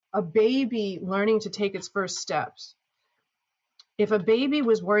a baby learning to take its first steps. If a baby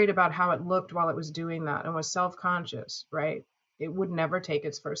was worried about how it looked while it was doing that and was self-conscious, right, it would never take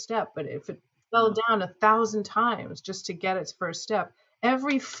its first step. But if it fell down 1,000 times just to get its first step,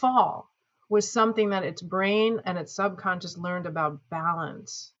 every fall was something that its brain and its subconscious learned about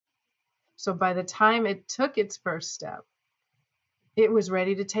balance. So by the time it took its first step, it was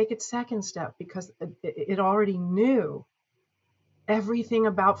ready to take its second step because it already knew everything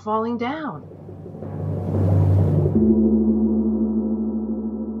about falling down.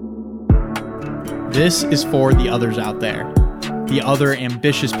 This is for the others out there, the other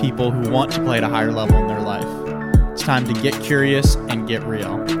ambitious people who want to play at a higher level in their life. It's time to get curious and get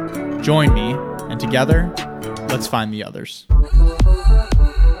real. Join me, and together, let's find the others.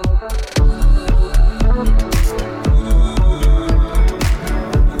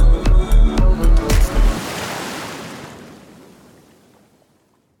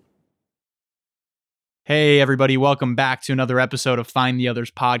 Hey everybody, welcome back to another episode of Find the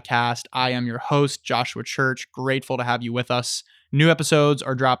Others podcast. I am your host, Joshua Church. Grateful to have you with us. New episodes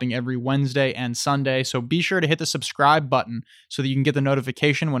are dropping every Wednesday and Sunday, so be sure to hit the subscribe button so that you can get the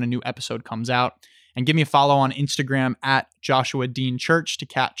notification when a new episode comes out. And give me a follow on Instagram at Joshua Dean Church to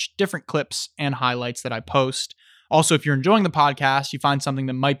catch different clips and highlights that I post. Also, if you're enjoying the podcast, you find something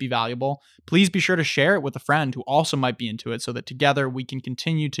that might be valuable, please be sure to share it with a friend who also might be into it so that together we can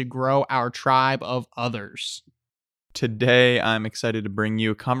continue to grow our tribe of others. Today, I'm excited to bring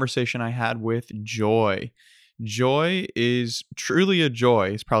you a conversation I had with Joy. Joy is truly a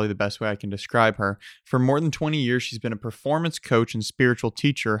joy, is probably the best way I can describe her. For more than 20 years, she's been a performance coach and spiritual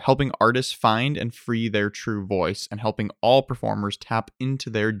teacher, helping artists find and free their true voice and helping all performers tap into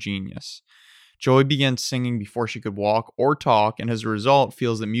their genius. Joy began singing before she could walk or talk, and as a result,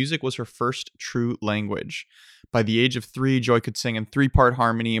 feels that music was her first true language. By the age of 3, Joy could sing in 3-part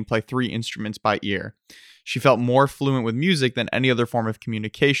harmony and play 3 instruments by ear. She felt more fluent with music than any other form of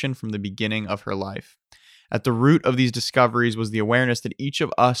communication from the beginning of her life. At the root of these discoveries was the awareness that each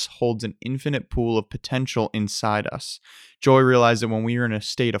of us holds an infinite pool of potential inside us. Joy realized that when we are in a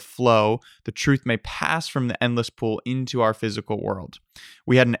state of flow, the truth may pass from the endless pool into our physical world.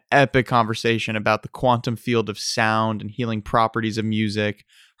 We had an epic conversation about the quantum field of sound and healing properties of music,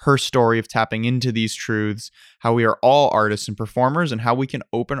 her story of tapping into these truths, how we are all artists and performers, and how we can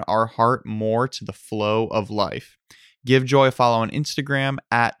open our heart more to the flow of life. Give Joy a follow on Instagram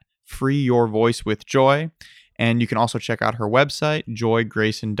at Free Your Voice with Joy, and you can also check out her website,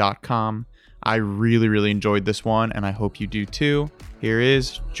 joygrayson.com. I really enjoyed this one, and I hope you do too. Here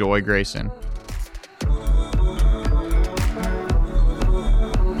is Joy Grayson.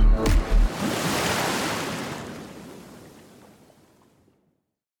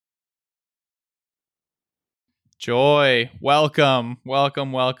 Joy, welcome.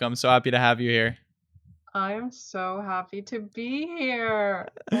 So happy to have you here. I am so happy to be here.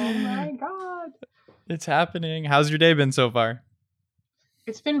 Oh my God. It's happening. How's your day been so far?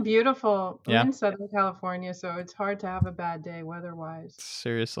 It's been beautiful. Yeah. I'm in Southern California, so it's hard to have a bad day weather-wise.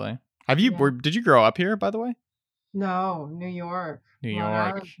 Seriously. Did you grow up here, by the way? No, New York. New Long York.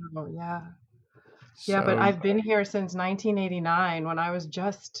 Island, oh, yeah. Yeah, but I've been here since 1989 when I was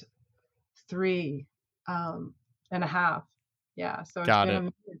just 3 and a half. Yeah, so it's been a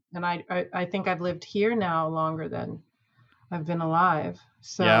minute, and I think I've lived here now longer than I've been alive.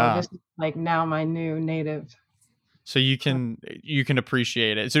 So This is like now my new native. So you can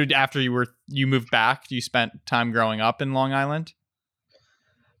appreciate it. So after you moved back, you spent time growing up in Long Island?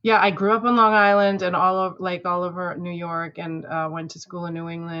 Yeah, I grew up in Long Island and all over New York, and went to school in New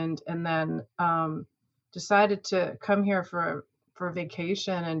England, and then decided to come here for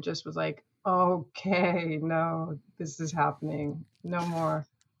vacation, and just was like, okay, no, this is happening. No more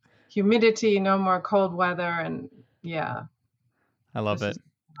humidity, no more cold weather, and yeah. I love it.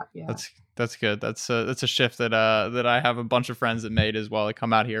 That's good. That's a shift that I have a bunch of friends that made as well. They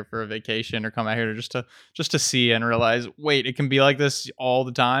come out here for a vacation or come out here just to see and realize, wait, it can be like this all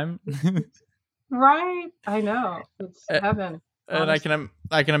the time. Right. I know. It's heaven. And I can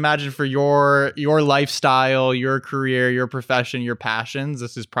imagine for your lifestyle, your career, your profession, your passions,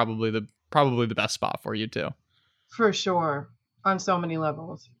 this is probably the best spot for you too. For sure. On so many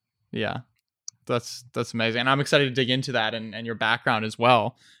levels. Yeah. That's amazing. And I'm excited to dig into that and your background as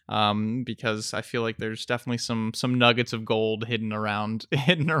well. Because I feel like there's definitely some nuggets of gold hidden around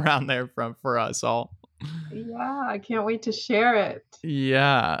there for us all. Yeah, I can't wait to share it.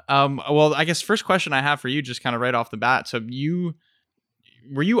 Yeah. Well, I guess first question I have for you, just kind of right off the bat. So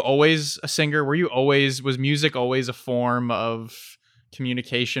were you always a singer? Was music always a form of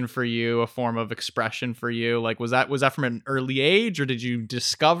communication for you, a form of expression for you? Like, was that from an early age, or did you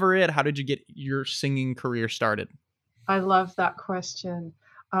discover it? How did you get your singing career started? I love that question.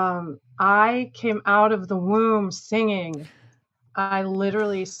 I came out of the womb singing. I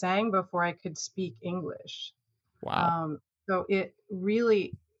literally sang before I could speak English. Wow. So it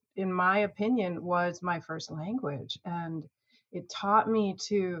really, in my opinion, was my first language. And it taught me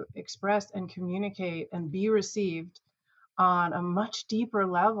to express and communicate and be received on a much deeper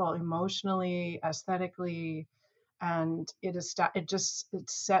level, emotionally, aesthetically. And it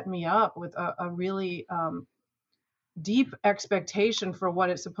set me up with a really deep expectation for what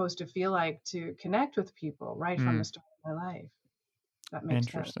it's supposed to feel like to connect with people right from the start of my life. That makes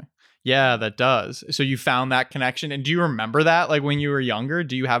sense. Interesting. Yeah, that does. So you found that connection. And do you remember that, like when you were younger?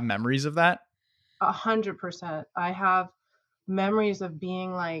 Do you have memories of that? 100%. I have memories of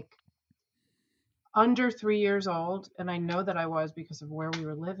being like under 3 years old, and I know that I was because of where we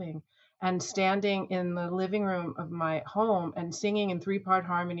were living, and standing in the living room of my home and singing in 3-part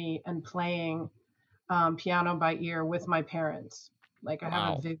harmony and playing piano by ear with my parents. Like I have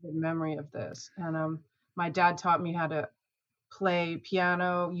a Wow. vivid memory of this. And my dad taught me how to play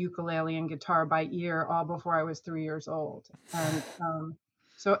piano, ukulele, and guitar by ear all before I was 3 years old. And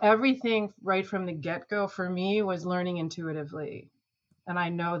so everything right from the get-go for me was learning intuitively. And I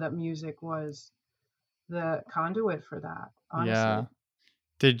know that music was the conduit for that, honestly.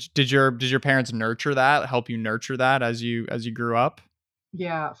 Yeah. Did your parents nurture that, help you nurture that as you grew up?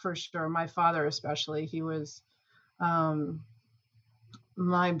 Yeah, for sure. My father especially, he was um,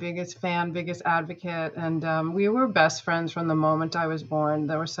 my biggest fan, biggest advocate, and we were best friends from the moment I was born.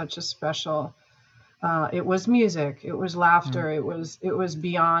 There was such a special. It was music. It was Mm. laughter. It was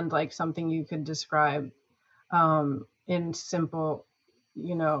beyond like something you could describe in simple,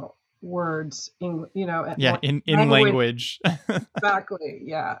 words. Yeah, in Language. language. Exactly.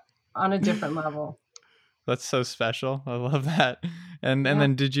 Yeah, on a different level. That's so special. I love that. And Yeah.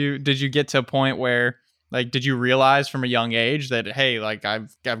 then did you get to a point where, like, did you realize from a young age that, hey, like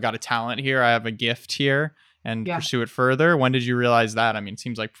I've got a talent here, I have a gift here, and Yeah. pursue it further? When did you realize that? I mean, it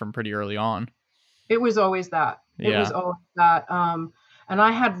seems like from pretty early on. It was always that. It was Yeah. always that. And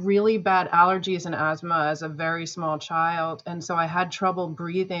I had really bad allergies and asthma as a very small child. And so I had trouble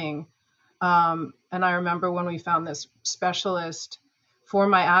breathing. And I remember when we found this specialist for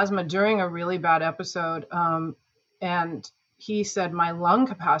my asthma during a really bad episode. And he said my lung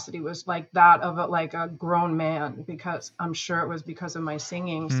capacity was like that of like a grown man, because I'm sure it was because of my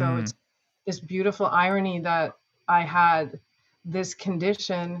singing. So Hmm. it's this beautiful irony that I had this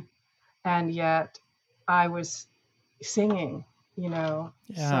condition and yet I was singing.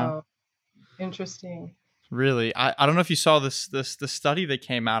 Yeah. So interesting. Really, I don't know if you saw this study that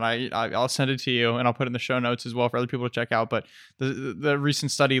came out. I'll send it to you, and I'll put it in the show notes as well for other people to check out. But the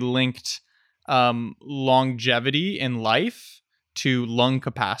recent study linked longevity in life to lung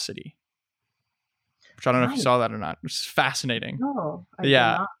capacity, which I don't know if you Nice. saw that or not. It's fascinating. No, I did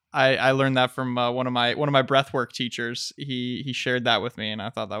Yeah, not. I learned that from one of my breathwork teachers. He shared that with me, and I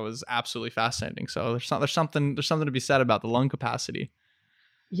thought that was absolutely fascinating. So there's something to be said about the lung capacity.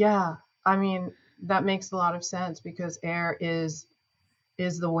 Yeah, I mean, that makes a lot of sense because air is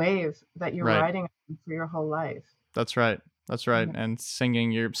the wave that you're Right. riding on for your whole life. That's right. That's right. Yeah. And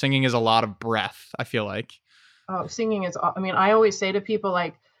singing is a lot of breath, I feel like. Oh, singing is, I mean, I always say to people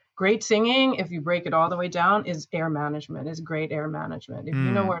like great singing, if you break it all the way down, is air management, is great air management. If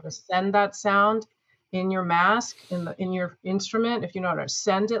you know Mm, where to send that sound in your mask, in your instrument, if you know how to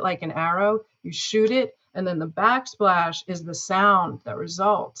send it like an arrow, you shoot it, and then the backsplash is the sound that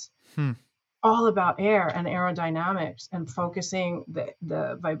results. hmm. All about air and aerodynamics and focusing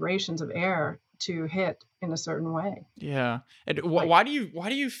the vibrations of air to hit in a certain way. Yeah. And Like, why do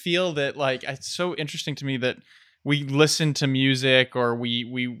you feel that, like, it's so interesting to me that we listen to music, or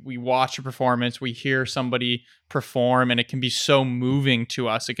we watch a performance, we hear somebody perform, and it can be so moving to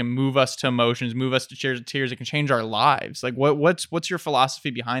us. It can move us to emotions, move us to tears. It can change our lives. Like what's your philosophy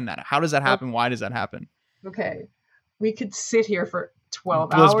behind that? How does that happen? Why does that happen? okay, we could sit here for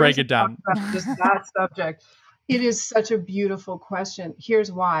 12 Let's break hours it and talk down. about just that subject. It is such a beautiful question.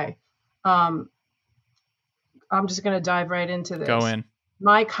 Here's why. Um, I'm just going to dive right into Go this. in.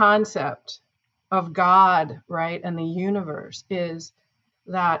 My concept of God, right, and the universe is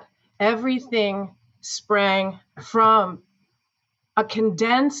that everything sprang from a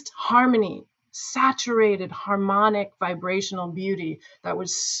condensed harmony, saturated harmonic vibrational beauty that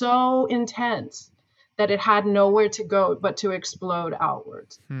was so intense that it had nowhere to go but to explode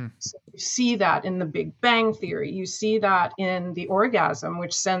outwards. Hmm. So you see that in the Big Bang Theory. You see that in the orgasm,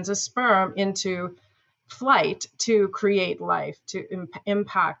 which sends a sperm into flight to create life, to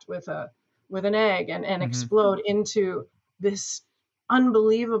impact with an egg and explode into this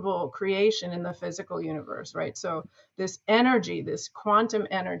unbelievable creation in the physical universe, right? So this energy, this quantum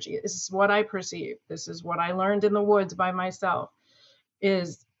energy, this is what I perceive. This is what I learned in the woods by myself,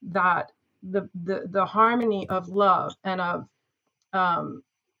 is that the harmony of love and of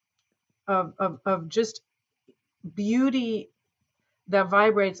just beauty that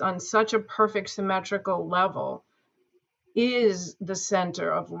vibrates on such a perfect symmetrical level is the center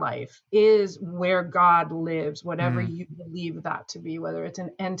of life, is where God lives, whatever you believe that to be, whether it's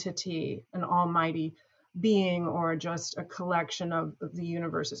an entity, an almighty being, or just a collection of the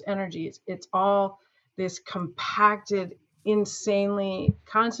universe's energies. It's all this compacted, insanely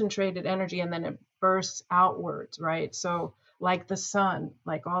concentrated energy, and then it bursts outwards, right? So like the sun,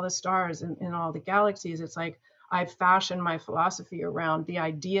 like all the stars in all the galaxies, it's like I've fashioned my philosophy around the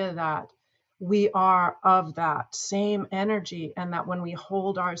idea that we are of that same energy, and that when we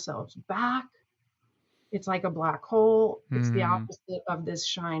hold ourselves back, it's like a black hole. It's the opposite of this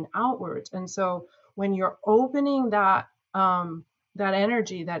shine outwards. And so when you're opening that that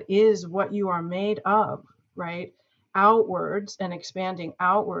energy that is what you are made of, right, outwards and expanding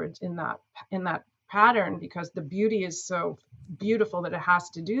outwards in that pattern, because the beauty is so beautiful that it has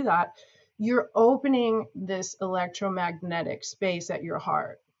to do that, you're opening this electromagnetic space at your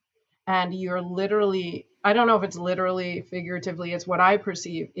heart. And you're literally, I don't know if it's literally, figuratively, it's what I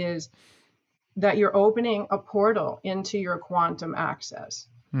perceive is that you're opening a portal into your quantum access.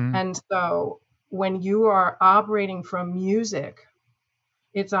 And so when you are operating from music,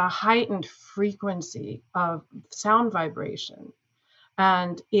 it's a heightened frequency of sound vibration.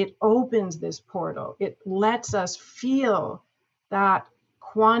 And it opens this portal. It lets us feel that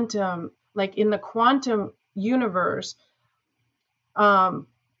quantum, like in the quantum universe,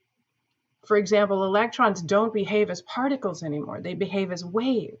 for example, electrons don't behave as particles anymore. They behave as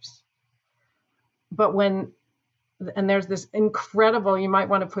waves. But and there's this incredible, you might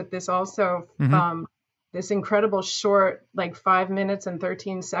want to put this also, this incredible short, like 5 minutes and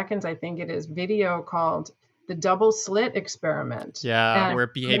 13 seconds, I think it is, video called The Double Slit Experiment. Yeah, and where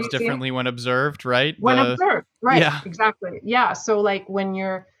it behaves differently when observed, right? When observed, right, yeah. Exactly. Yeah, so like when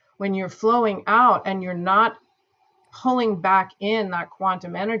you're flowing out and you're not pulling back in that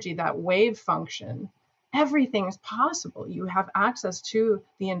quantum energy, that wave function, everything is possible. You have access to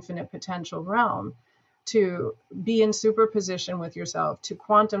the infinite potential realm, to be in superposition with yourself, to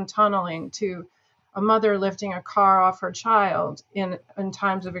quantum tunneling, to a mother lifting a car off her child in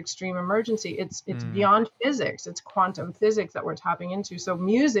times of extreme emergency. It's beyond physics. It's quantum physics that we're tapping into. So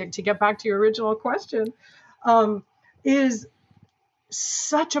music, to get back to your original question, is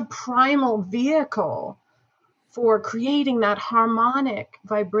such a primal vehicle for creating that harmonic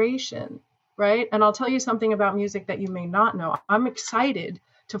vibration, right? And I'll tell you something about music that you may not know. I'm excited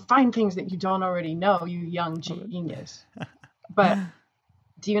to find things that you don't already know, you young genius. But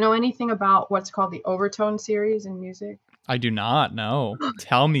do you know anything about what's called the overtone series in music? I do not know.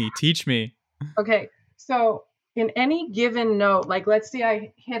 Tell me, teach me. Okay, so in any given note, like let's say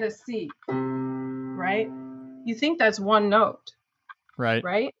I hit a C, right? You think that's one note, right?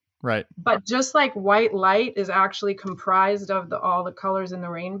 Right? Right. But just like white light is actually comprised of all the colors in the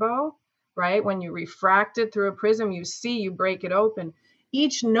rainbow, right? When you refract it through a prism, you break it open.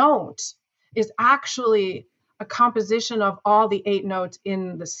 Each note is actually a composition of all the 8 notes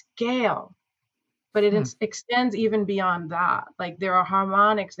in the scale, but it extends even beyond that. Like there are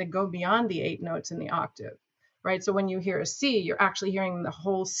harmonics that go beyond the 8 notes in the octave, right? So when you hear a C, you're actually hearing the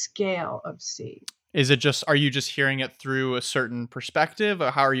whole scale of C. Are you just hearing it through a certain perspective,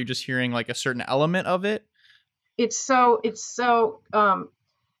 or how are you just hearing like a certain element of it? It's just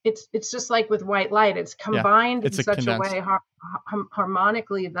like with white light. It's combined in such a way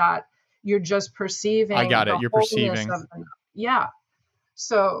harmonically that you're just perceiving. I got it. You're perceiving. Yeah.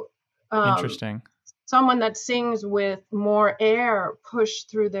 So interesting. Someone that sings with more air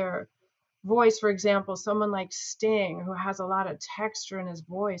pushed through their voice, for example, someone like Sting, who has a lot of texture in his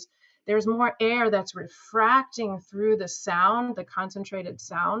voice, there's more air that's refracting through the sound, the concentrated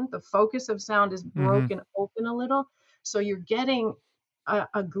sound. The focus of sound is broken open a little. So you're getting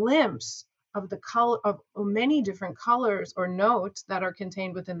a glimpse of the color of many different colors or notes that are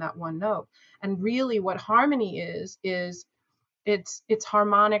contained within that one note. And really what harmony is it's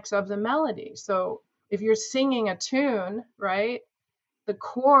harmonics of the melody. So if you're singing a tune, right, the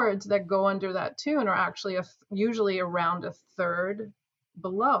chords that go under that tune are actually usually around a third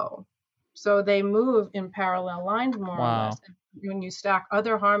below. So they move in parallel lines more or less. When you stack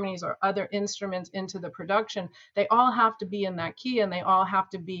other harmonies or other instruments into the production, they all have to be in that key, and they all have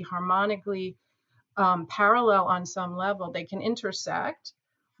to be harmonically parallel on some level. They can intersect,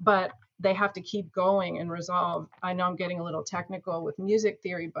 but they have to keep going and resolve. I know I'm getting a little technical with music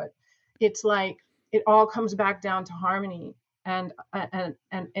theory, but it's like it all comes back down to harmony. And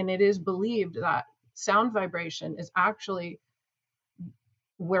it is believed that sound vibration is actually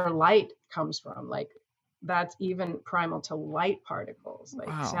where light comes from. Like that's even primal to light particles. Like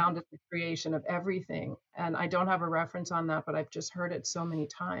Wow. sound is the creation of everything. And I don't have a reference on that, but I've just heard it so many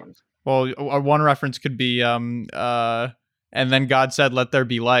times. Well, one reference could be and then God said, "Let there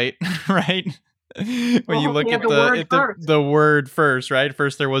be light," right? When you look at the word first, right?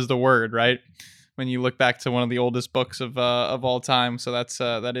 First there was the word, right? When you look back to one of the oldest books of all time, so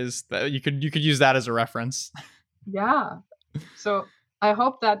you could use that as a reference. Yeah. So I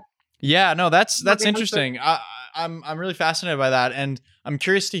hope that. Yeah, no, that's interesting. I'm really fascinated by that, and I'm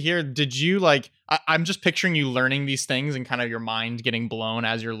curious to hear. Did you I'm just picturing you learning these things and kind of your mind getting blown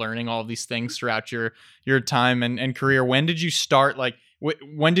as you're learning all of these things throughout your time and career. When did you start?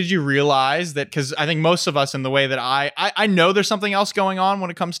 When did you realize that? Because I think most of us, in the way that I know there's something else going on when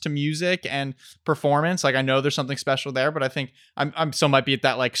it comes to music and performance. Like I know there's something special there, but I think I'm still might be at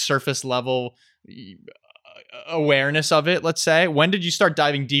that surface level awareness of it. Let's say, when did you start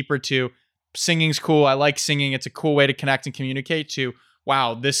diving deeper to singing's cool? I like singing. It's a cool way to connect and communicate. To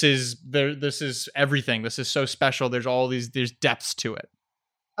wow, this is everything. This is so special. There's depths to it.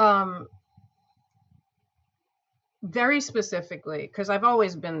 Very specifically, because I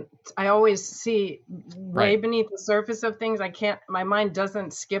always see way beneath the surface of things. My mind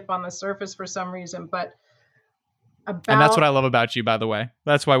doesn't skip on the surface for some reason, but and that's what I love about you, by the way.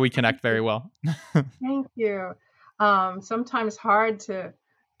 That's why we connect very well. Thank you. Sometimes hard to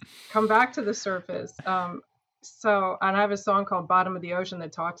come back to the surface. And I have a song called Bottom of the Ocean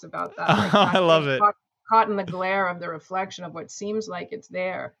that talks about that. I love it. Caught in the glare of the reflection of what seems like it's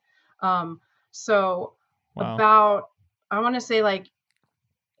there. Wow. I want to say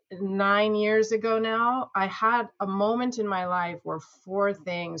 9 years ago now, I had a moment in my life where 4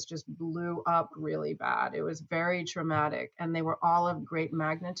 things just blew up really bad. It was very traumatic, and they were all of great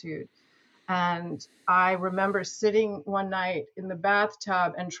magnitude. And I remember sitting one night in the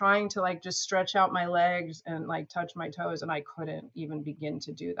bathtub and trying to just stretch out my legs and touch my toes. And I couldn't even begin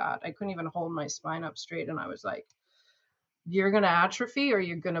to do that. I couldn't even hold my spine up straight. And I was like, you're going to atrophy or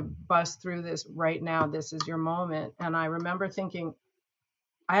you're going to bust through this right now. This is your moment. And I remember thinking,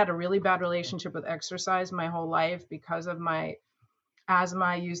 I had a really bad relationship with exercise my whole life because of my asthma.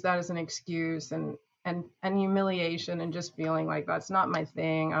 I used that as an excuse and humiliation and just feeling like that's not my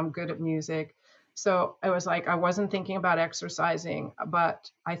thing. I'm good at music. So I was I wasn't thinking about exercising, but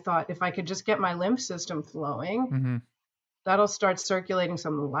I thought if I could just get my lymph system flowing, that'll start circulating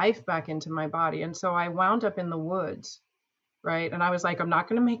some life back into my body. And so I wound up in the woods. Right. And I was I'm not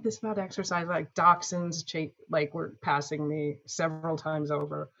going to make this about exercise. Dachshunds were passing me several times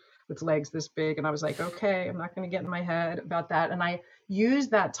over with legs this big. And I was okay, I'm not going to get in my head about that. And I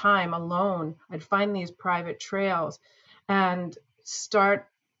used that time alone. I'd find these private trails and start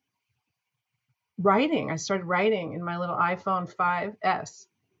writing. I started writing in my little iPhone 5S,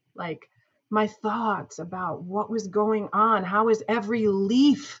 my thoughts about what was going on. How is every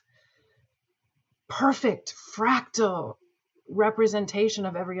leaf perfect, fractal representation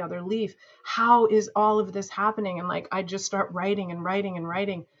of every other leaf? How is all of this happening? And I just start writing and writing and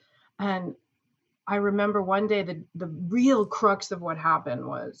writing. And I remember one day the real crux of what happened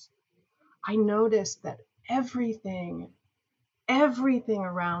was I noticed that everything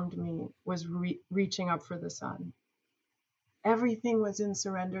around me was reaching up for the sun. Everything was in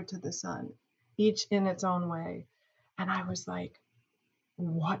surrender to the sun, each in its own way. And I was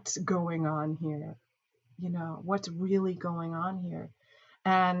what's going on here? What's really going on here?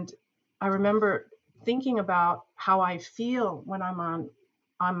 And I remember thinking about how I feel when I'm on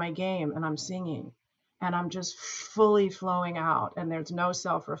my game and I'm singing and I'm just fully flowing out and there's no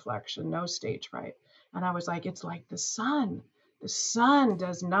self-reflection, no stage fright. And I was it's like the sun. The sun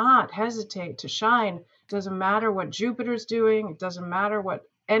does not hesitate to shine. It doesn't matter what Jupiter's doing. It doesn't matter what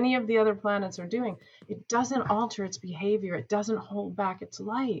any of the other planets are doing. It doesn't alter its behavior. It doesn't hold back its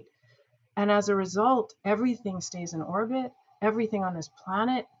light. And as a result, everything stays in orbit. Everything on this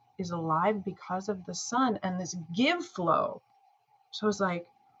planet is alive because of the sun and this give flow. So it's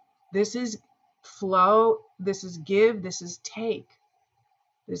this is flow, this is give, this is take.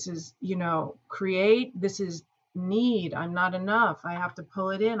 This is, create, this is need. I'm not enough. I have to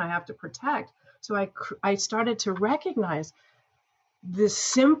pull it in. I have to protect. So I started to recognize this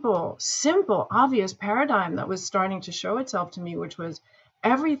simple, obvious paradigm that was starting to show itself to me, which was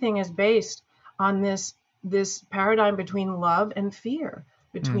everything is based on this paradigm between love and fear,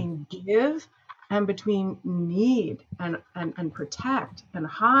 between give and between need and protect and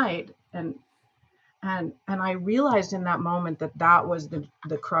hide. And I realized in that moment that was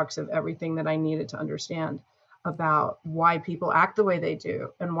the crux of everything that I needed to understand about why people act the way they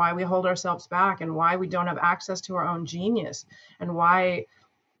do, and why we hold ourselves back, and why we don't have access to our own genius, and why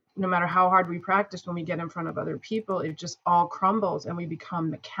no matter how hard we practice, when we get in front of other people, it just all crumbles and we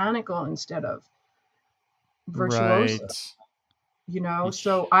become mechanical instead of virtuoso. Right.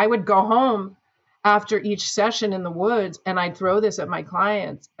 So I would go home after each session in the woods, and I'd throw this at my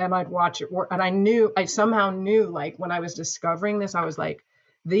clients, and I'd watch it work. And I somehow knew, like, when I was discovering this, I was like,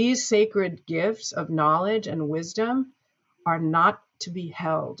 these sacred gifts of knowledge and wisdom are not to be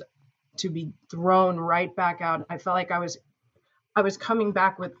held, to be thrown right back out. I felt like I was coming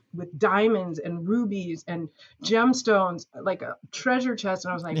back with diamonds and rubies and gemstones, like a treasure chest.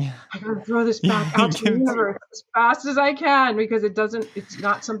 And I was like, I gotta throw this back out to the universe as fast as I can, because it's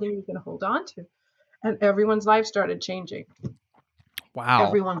not something you can hold on to. And everyone's life started changing. Wow.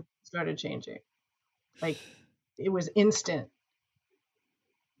 Everyone started changing. Like, it was instant.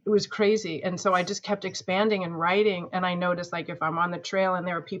 It was crazy. And so I just kept expanding and writing. And I noticed, like, if I'm on the trail and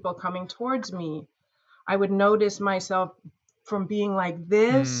there are people coming towards me, I would notice myself from being like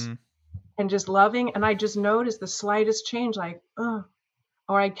this and just loving. And I just noticed the slightest change, like, or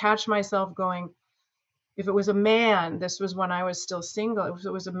I'd catch myself going, if it was a man, this was when I was still single, if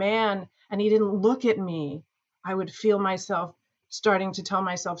it was a man and he didn't look at me, I would feel myself starting to tell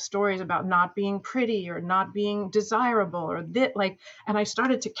myself stories about not being pretty or not being desirable or that, like, and I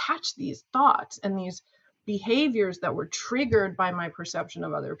started to catch these thoughts and these behaviors that were triggered by my perception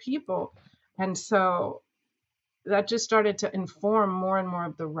of other people. And so that just started to inform more and more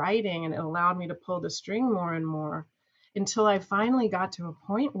of the writing, and it allowed me to pull the string more and more, until I finally got to a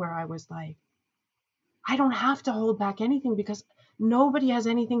point where I was like, I don't have to hold back anything, because nobody has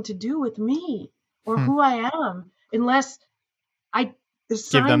anything to do with me or who I am unless I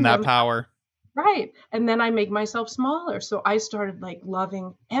give them that power. Right. And then I make myself smaller. So I started, like,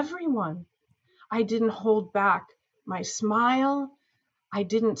 loving everyone. I didn't hold back my smile. I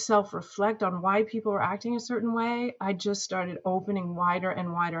didn't self-reflect on why people were acting a certain way. I just started opening wider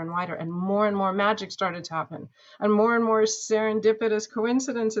and wider and wider, and more magic started to happen, and more serendipitous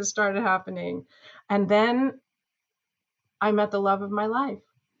coincidences started happening. And then I met the love of my life.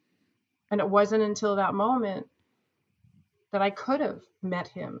 And it wasn't until that moment that I could have met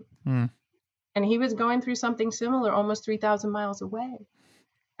him. And he was going through something similar, almost 3,000 miles away.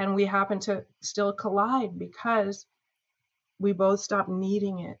 And we happened to still collide because we both stopped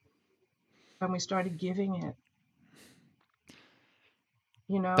needing it and we started giving it.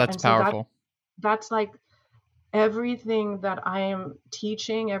 That's and powerful. So that's like everything that I am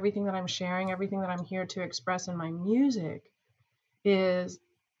teaching, everything that I'm sharing, everything that I'm here to express in my music is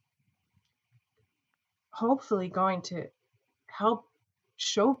hopefully going to help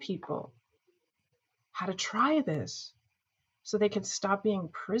show people how to try this so they can stop being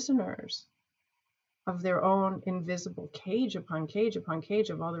prisoners of their own invisible cage upon cage upon cage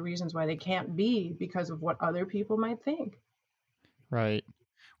of all the reasons why they can't be because of what other people might think. Right.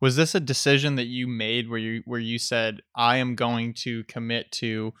 Was this a decision that you made where you said, I am going to commit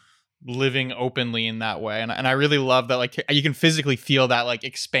to living openly in that way? And I really love that, like, you can physically feel that, like,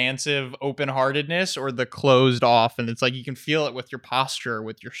 expansive open-heartedness or the closed off. And it's like, you can feel it with your posture,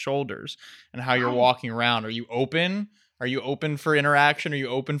 with your shoulders and how you're walking around. Are you open? Are you open for interaction? Are you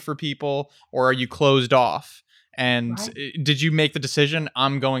open for people, or are you closed off? And did you make the decision,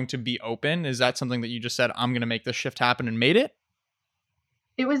 I'm going to be open? Is that something that you just said, I'm going to make this shift happen, and made it?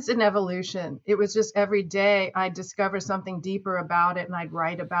 It was an evolution. It was just every day I'd discover something deeper about it, and I'd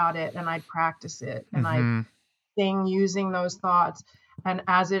write about it, and I'd practice it, and I'd sing using those thoughts. And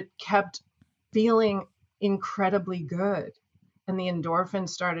as it kept feeling incredibly good and the endorphins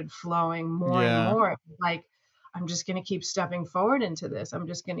started flowing more and more, like, I'm just going to keep stepping forward into this. I'm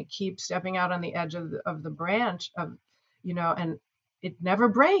just going to keep stepping out on the edge of the branch of, and it never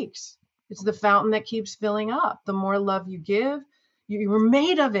breaks. It's the fountain that keeps filling up. The more love you give, you were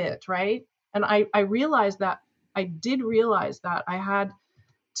made of it, right? And I realized that, I did realize that I had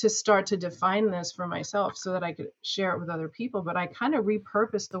to start to define this for myself so that I could share it with other people. But I kind of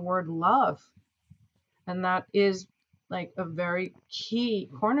repurposed the word love. And that is like a very key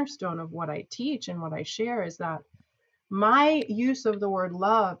cornerstone of what I teach and what I share, is that my use of the word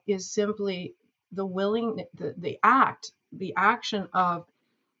love is simply the action of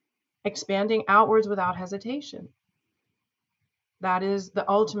expanding outwards without hesitation. That is the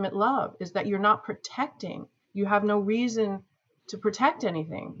ultimate love, is that you're not protecting. You have no reason to protect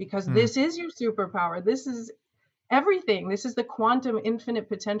anything, because this is your superpower. This is everything. This is the quantum infinite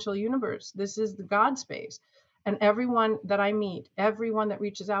potential universe. This is the God space. And everyone that I meet, everyone that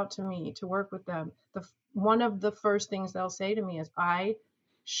reaches out to me to work with them, one of the first things they'll say to me is, I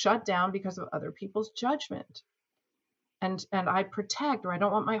shut down because of other people's judgment. And I protect, or I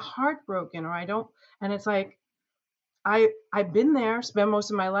don't want my heart broken, or I don't. And it's like, I've been there, spent most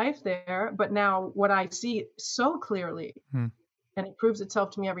of my life there, but now what I see so clearly, and it proves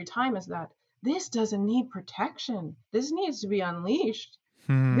itself to me every time, is that this doesn't need protection. This needs to be unleashed.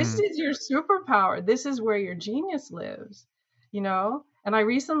 This is your superpower. This is where your genius lives, you know? And I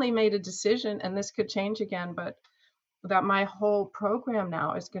recently made a decision, and this could change again, but that my whole program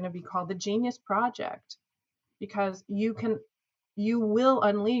now is going to be called the Genius Project, because you will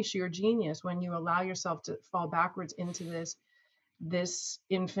unleash your genius when you allow yourself to fall backwards into this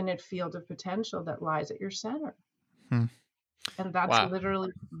infinite field of potential that lies at your center. And that's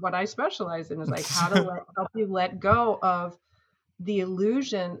literally what I specialize in, is like how to help you let go of the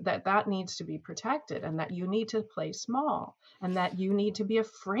illusion that needs to be protected, and that you need to play small, and that you need to be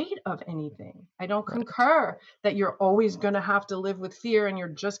afraid of anything. I don't concur that you're always going to have to live with fear and you're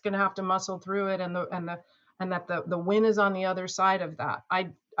just going to have to muscle through it, and that the win is on the other side of that.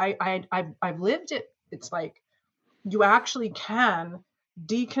 I've lived it. It's like you actually can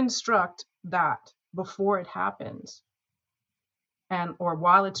deconstruct that before it happens, or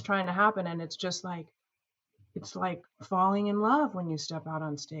while it's trying to happen, and it's just like, it's like falling in love when you step out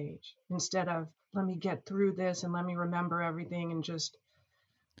on stage, instead of let me get through this and let me remember everything and just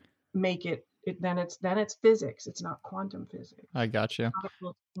make it. Then it's physics. It's not quantum physics. I got you.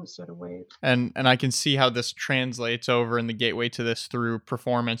 Instead of waves. And I can see how this translates over in the gateway to this through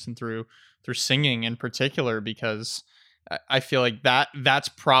performance and through singing in particular, because I feel like that's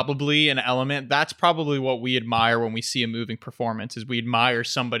probably an element. That's probably what we admire when we see a moving performance, is we admire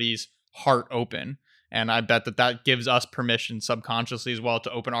somebody's heart open. And I bet that gives us permission subconsciously as well to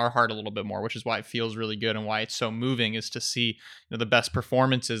open our heart a little bit more, which is why it feels really good and why it's so moving, is to see, the best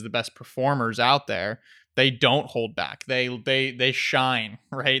performances, the best performers out there. They don't hold back. They shine,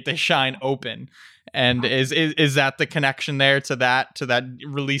 right? They shine open. And is that the connection there to that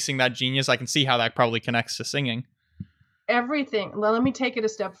releasing that genius? I can see how that probably connects to singing. Everything. Well, let me take it a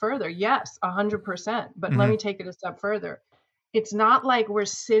step further. Yes, 100%. But let me take it a step further. It's not like we're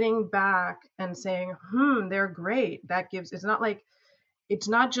sitting back and saying, they're great. It's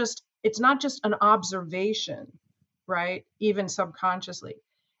not just an observation, right? Even subconsciously.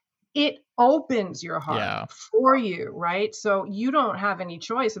 It opens your heart for you, right? So you don't have any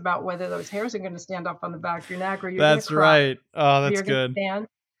choice about whether those hairs are going to stand up on the back of your neck, or you're going to cry. That's right. Oh, that's good.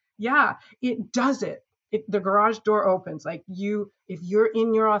 Yeah, it does it. The garage door opens. Like if you're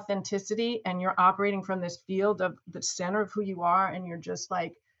in your authenticity and you're operating from this field of the center of who you are, and you're just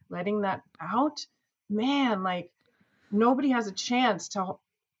like letting that out, man, like nobody has a chance to.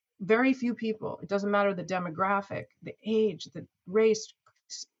 Very few people. It doesn't matter the demographic, the age, the race,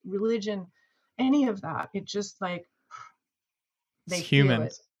 religion, any of that. It just like it's human.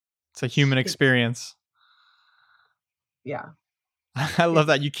 It's a human experience. Yeah. I love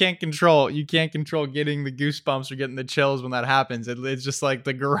that. You can't control getting the goosebumps or getting the chills when that happens. It's just like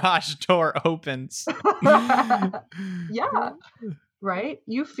the garage door opens. Yeah. Right?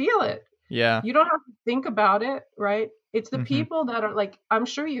 You feel it. Yeah. You don't have to think about it, right? It's the people that are like, I'm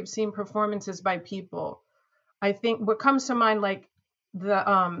sure you've seen performances by people. I think what comes to mind, like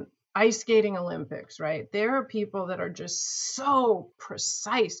the ice skating Olympics, right? There are people that are just so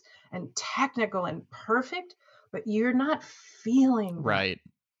precise and technical and perfect, but you're not feeling that,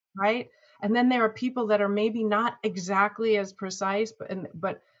 right? And then there are people that are maybe not exactly as precise,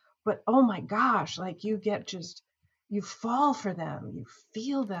 but oh my gosh, like you fall for them, you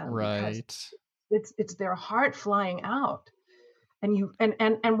feel them, right? It's their heart flying out, and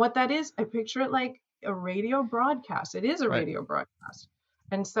what that is, I picture it like a radio broadcast. It is a radio broadcast,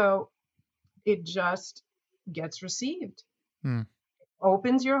 and so it just gets received.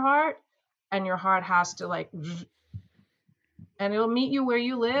 Opens your heart, and your heart has to like. And it'll meet you where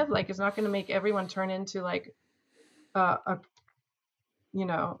you live. Like it's not going to make everyone turn into like like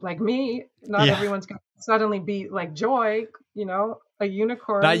me. Not everyone's going to suddenly be like Joy, a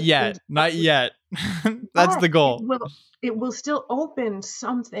unicorn. Not yet. That's the goal. It will still open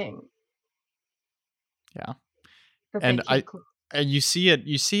something. Yeah. And you see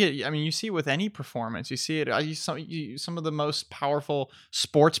it. I mean, you see it with any performance. You see it. Some of the most powerful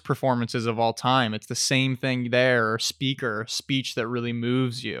sports performances of all time. It's the same thing there. Or speech that really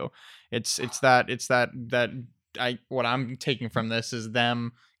moves you. What I'm taking from this is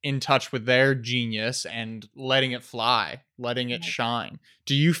them in touch with their genius and letting it fly, letting it shine.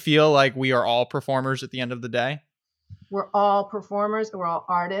 Do you feel like we are all performers at the end of the day? We're all performers, we're all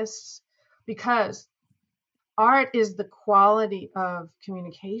artists, because art is the quality of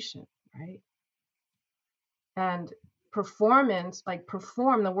communication, right? And performance, like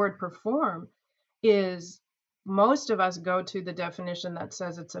perform, the word perform is, most of us go to the definition that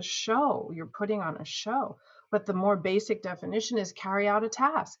says it's a show, you're putting on a show. But the more basic definition is carry out a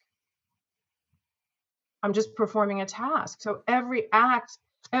task. I'm just performing a task. So every act,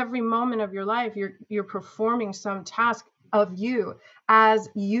 every moment of your life, you're performing some task of you as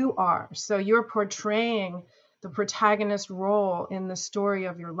you are. So you're portraying the protagonist role in the story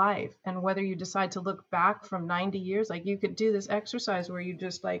of your life. And whether you decide to look back from 90 years, like you could do this exercise where you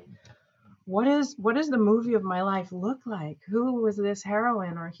just like, what does the movie of my life look like? Who was this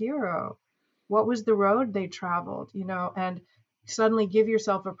heroine or hero? What was the road they traveled, you know? And suddenly give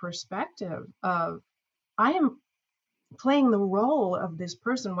yourself a perspective of, I am playing the role of this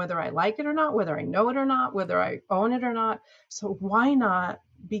person, whether I like it or not, whether I know it or not, whether I own it or not. So why not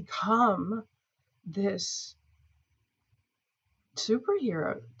become this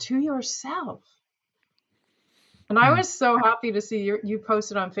superhero to yourself? And I was so happy to see you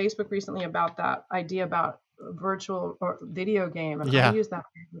posted on Facebook recently about that idea about a virtual or video game. And I use that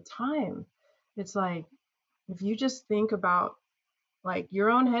all the time. It's like, if you just think about like your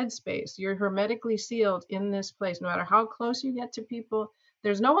own headspace, you're hermetically sealed in this place, no matter how close you get to people,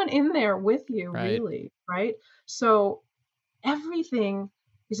 there's no one in there with you, really, right? So everything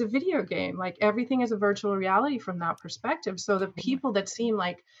is a video game, like everything is a virtual reality from that perspective. So the people that seem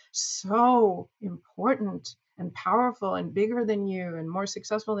like so important and powerful and bigger than you and more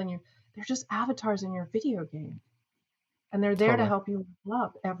successful than you, they're just avatars in your video game. And they're there to help you level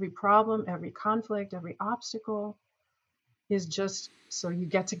up. Every problem, every conflict, every obstacle is just so you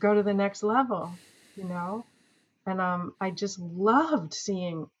get to go to the next level, you know? And I just loved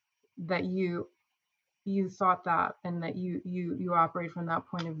seeing that you thought that, and that you operate from that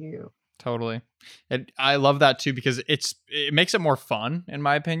point of view. Totally. And I love that too, because it makes it more fun, in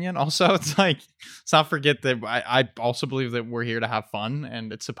my opinion. Also, it's like, let's not forget that I also believe that we're here to have fun,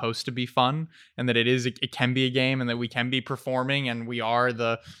 and it's supposed to be fun, and that it can be a game, and that we can be performing, and we are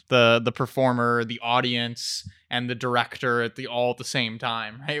the performer, the audience, and the director all at the same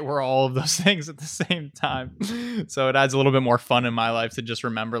time, right? We're all of those things at the same time. So it adds a little bit more fun in my life to just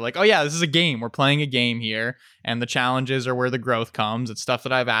remember, like, oh yeah, this is a game. We're playing a game here, and the challenges are where the growth comes. It's stuff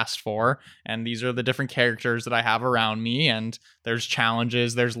that I've asked for, and these are the different characters that I have around me, and there's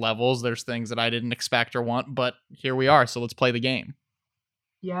challenges, there's levels, there's things that I didn't expect or want, but here we are, so let's play the game.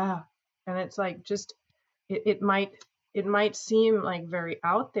 Yeah. And it's like, just it might seem like very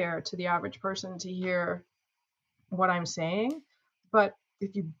out there to the average person to hear what I'm saying, but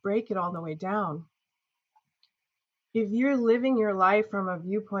if you break it all the way down, if you're living your life from a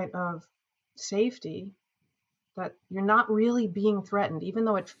viewpoint of safety, that you're not really being threatened, even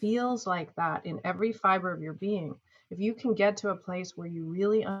though it feels like that in every fiber of your being. If you can get to a place where you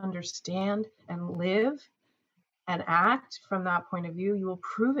really understand and live and act from that point of view, you will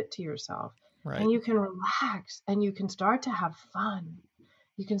prove it to yourself. Right. And you can relax, and you can start to have fun.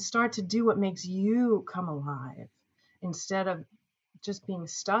 You can start to do what makes you come alive, instead of just being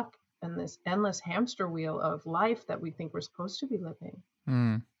stuck in this endless hamster wheel of life that we think we're supposed to be living.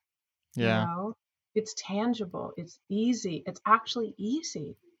 Yeah. You know? It's tangible. It's easy. It's actually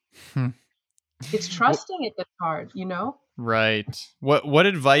easy. It's trusting it that's hard, you know? Right. What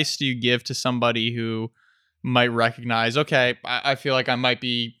advice do you give to somebody who might recognize, okay, I feel like I might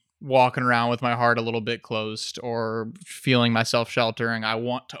be walking around with my heart a little bit closed, or feeling myself sheltering. I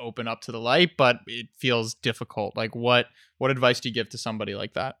want to open up to the light, but it feels difficult. Like what advice do you give to somebody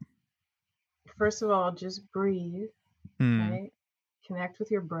like that? First of all, just breathe, right? Connect with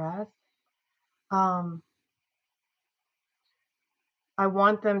your breath. I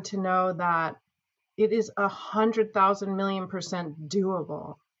want them to know that it is 100,000 million%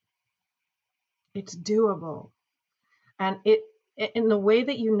 doable. It's doable. And in the way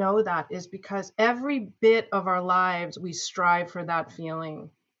that you know that is because every bit of our lives, we strive for that feeling,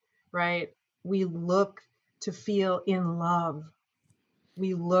 right? We look to feel in love.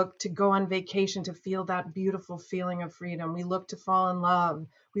 We look to go on vacation to feel that beautiful feeling of freedom. We look to fall in love.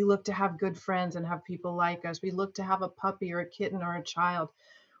 We look to have good friends and have people like us. We look to have a puppy or a kitten or a child.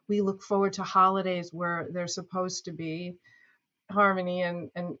 We look forward to holidays where there's supposed to be harmony and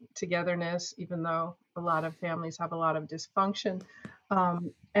togetherness, even though a lot of families have a lot of dysfunction.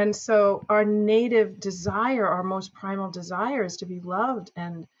 And so our native desire, our most primal desire, is to be loved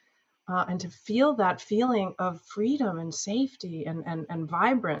and to feel that feeling of freedom and safety and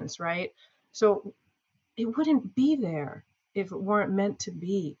vibrance, right? So it wouldn't be there if it weren't meant to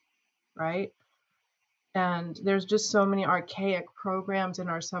be, right? And there's just so many archaic programs in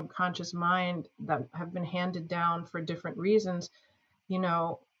our subconscious mind that have been handed down for different reasons, you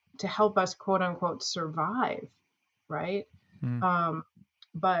know, to help us quote unquote survive, right? Mm. Um,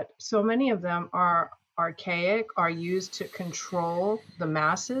 but so many of them are archaic, are used to control the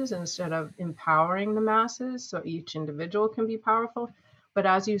masses instead of empowering the masses so each individual can be powerful. But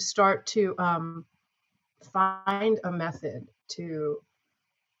as you start to find a method to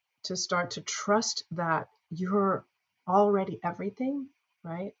start to trust that you're already everything,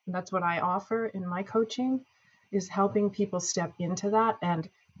 right? And that's what I offer in my coaching, is helping people step into that. And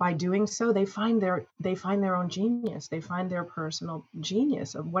by doing so, they find their own genius. They find their personal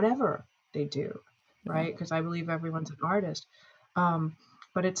genius of whatever they do, right? Because I believe everyone's an artist. Um,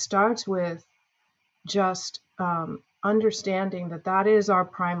 but it starts with just understanding that that is our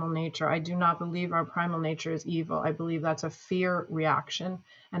primal nature. I do not believe our primal nature is evil. I believe that's a fear reaction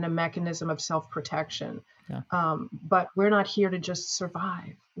and a mechanism of self-protection. Yeah. But we're not here to just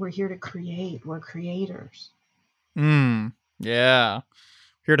survive. We're here to create. We're creators. Yeah.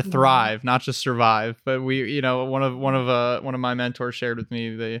 Here to Mhm. thrive, not just survive. But one of my mentors shared with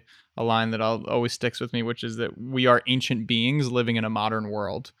me a line that always sticks with me, which is that we are ancient beings living in a modern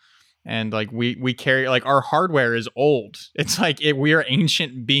world. And like we carry, like, our hardware is old. It's like we are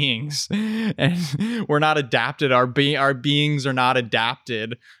ancient beings, and we're not adapted. Our beings are not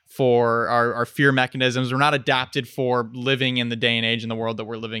adapted for our fear mechanisms. We're not adapted for living in the day and age in the world that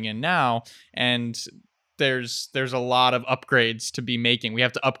we're living in now. And there's a lot of upgrades to be making. We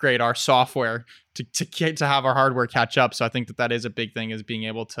have to upgrade our software to have our hardware catch up. So I think that is a big thing, is being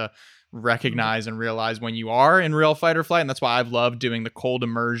able to recognize and realize when you are in real fight or flight. And that's why I've loved doing the cold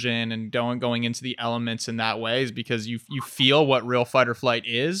immersion and going into the elements in that way, is because you feel what real fight or flight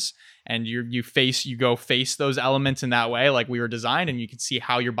is, and you go face those elements in that way, like we were designed, and you can see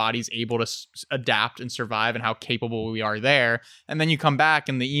how your body's able to adapt and survive and how capable we are there. And then you come back,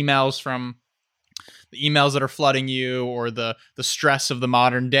 and the emails that are flooding you, or the stress of the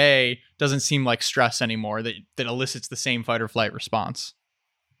modern day, doesn't seem like stress anymore, that elicits the same fight or flight response.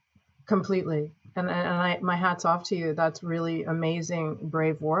 Completely. And my hat's off to you. That's really amazing,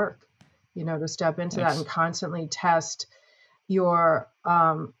 brave work, to step into Thanks. that and constantly test your,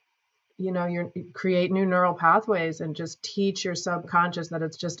 create new neural pathways and just teach your subconscious that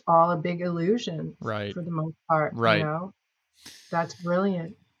it's just all a big illusion, right, for the most part, right. That's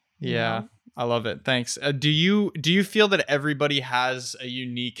brilliant. Yeah. I love it. Thanks. Do you feel that everybody has a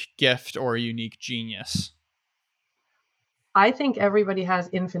unique gift or a unique genius? I think everybody has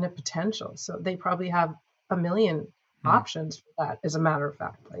infinite potential. So they probably have a million options for that, as a matter of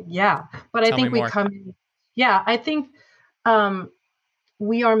fact. But I think we come in. Yeah, I think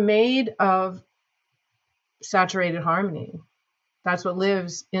we are made of saturated harmony. That's what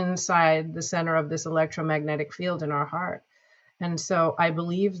lives inside the center of this electromagnetic field in our heart. And so I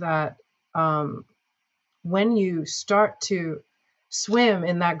believe that when you start to swim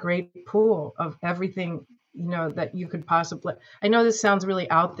in that great pool of everything, that you could possibly, I know this sounds really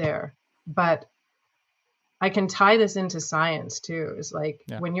out there, but I can tie this into science too. It's like,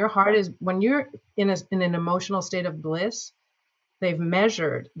 when you're in an emotional state of bliss, they've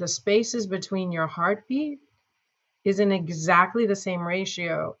measured the spaces between your heartbeat is in exactly the same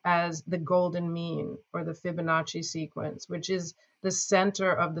ratio as the golden mean, or the Fibonacci sequence, which is the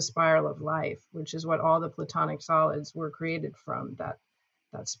center of the spiral of life, which is what all the Platonic solids were created from, that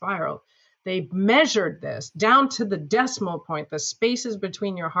spiral. They measured this down to the decimal point. The spaces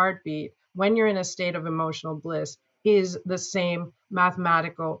between your heartbeat when you're in a state of emotional bliss is the same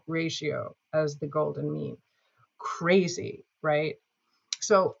mathematical ratio as the golden mean. Crazy, right?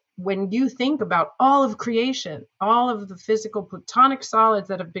 So when you think about all of creation, all of the physical Platonic solids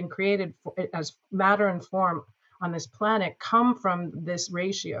that have been created as matter and form on this planet come from this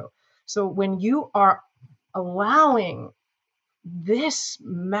ratio. So when you are allowing this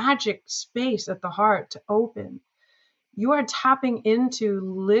magic space at the heart to open, you are tapping into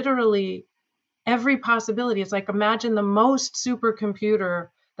literally every possibility. It's like, imagine the most supercomputer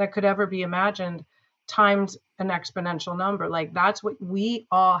that could ever be imagined times an exponential number. Like, that's what we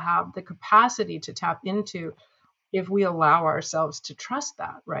all have the capacity to tap into if we allow ourselves to trust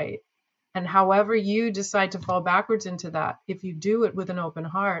that, right? And however you decide to fall backwards into that, if you do it with an open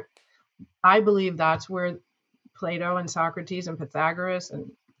heart, I believe that's where Plato and Socrates and Pythagoras and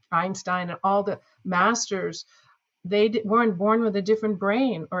Einstein and all the masters, they weren't born with a different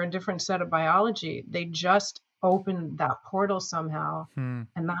brain or a different set of biology. They just opened that portal somehow, and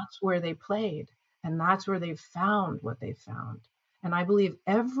that's where they played, and that's where they found what they found. And I believe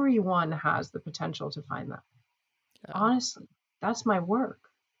everyone has the potential to find that. Honestly, that's my work.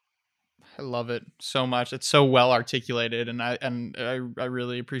 I love it so much. It's so well articulated, and I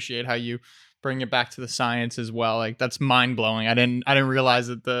really appreciate how you bring it back to the science as well. Like that's mind blowing. I didn't realize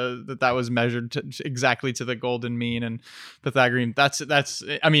that that was measured exactly to the golden mean and Pythagorean. That's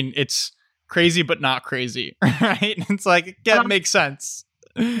I mean, it's crazy but not crazy, right? It's like it makes sense.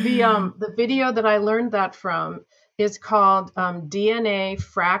 The video that I learned that from is called DNA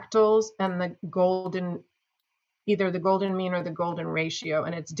Fractals and the Golden, either the golden mean or the golden ratio,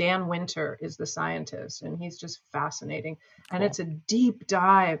 and it's Dan Winter is the scientist, and he's just fascinating. And Cool. it's a deep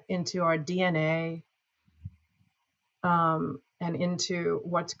dive into our DNA, and into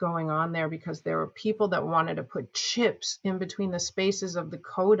what's going on there, because there were people that wanted to put chips in between the spaces of the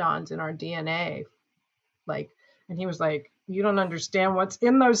codons in our DNA, like, and he was like, you don't understand what's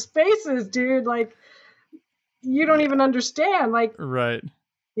in those spaces, dude, like you don't even understand, like, Right.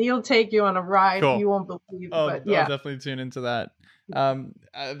 he'll take you on a ride. Cool. You won't believe, I'll but yeah. definitely tune into that.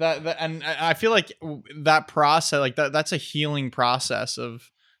 That and I feel like that process, like that's a healing process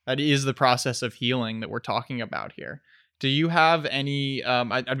that is the process of healing that we're talking about here. Do you have any,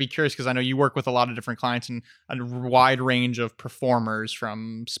 I'd be curious because I know you work with a lot of different clients and a wide range of performers,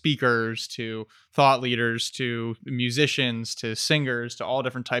 from speakers to thought leaders to musicians to singers to all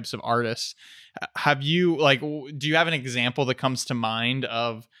different types of artists. Have you, like, do you have an example that comes to mind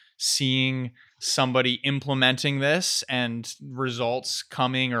of seeing somebody implementing this and results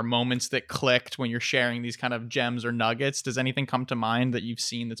coming, or moments that clicked when you're sharing these kind of gems or nuggets? Does anything come to mind that you've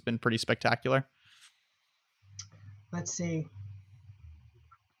seen that's been pretty spectacular? Let's see.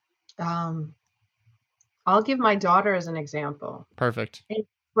 I'll give my daughter as an example. Perfect.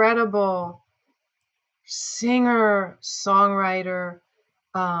 Incredible singer, songwriter,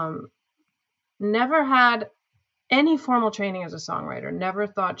 never had any formal training as a songwriter, never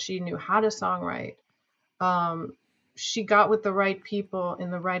thought she knew how to songwrite. She got with the right people in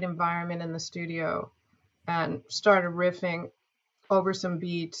the right environment in the studio and started riffing over some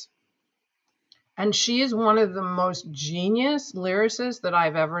beats. And she is one of the most genius lyricists that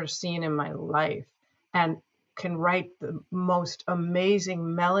I've ever seen in my life, and can write the most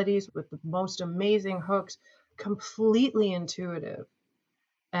amazing melodies with the most amazing hooks, completely intuitive.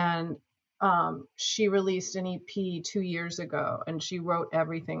 And she released an EP 2 years ago, and she wrote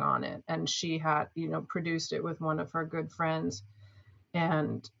everything on it, and she had, produced it with one of her good friends.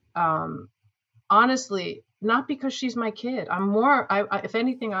 And honestly, not because she's my kid. I'm more, if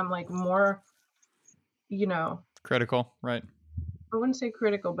anything, I'm like more, critical, right? I wouldn't say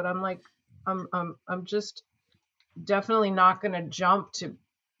critical, but I'm like, I'm just definitely not going to jump to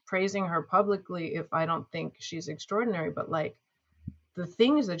praising her publicly if I don't think she's extraordinary. But like, the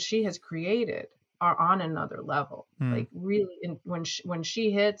things that she has created are on another level. Like really, when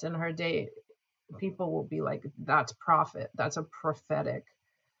she hits in her day, people will be like, that's prophet. That's a prophetic.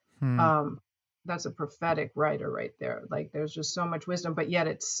 That's a prophetic writer right there. Like, there's just so much wisdom, but yet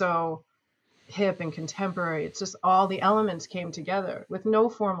it's so hip and contemporary. It's just all the elements came together with no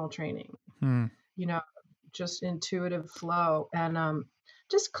formal training, just intuitive flow. And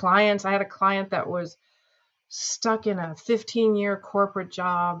just clients. I had a client that was stuck in a 15-year corporate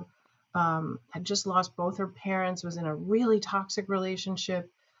job, had just lost both her parents, was in a really toxic relationship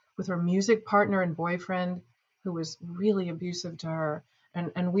with her music partner and boyfriend, who was really abusive to her.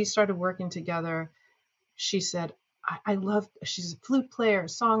 And we started working together. She said, she's a flute player,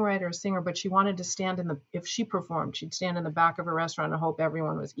 songwriter, singer, but she wanted to if she performed, she'd stand in the back of a restaurant and hope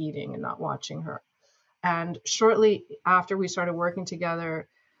everyone was eating and not watching her. And shortly after we started working together,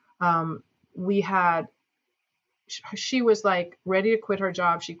 she was like ready to quit her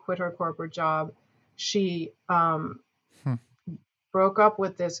job. She quit her corporate job. She broke up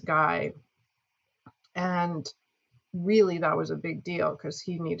with this guy, and really that was a big deal because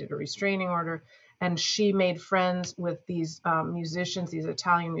he needed a restraining order. And she made friends with these musicians, these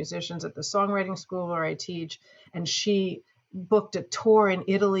Italian musicians at the songwriting school where I teach. And she booked a tour in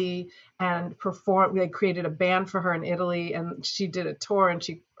Italy and performed. They created a band for her in Italy, and she did a tour, and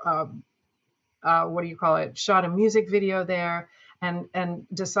she, shot a music video there, and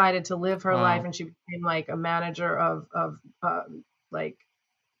decided to live her life. And she became like a manager of like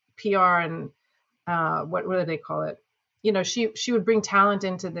PR and what do they call it? She would bring talent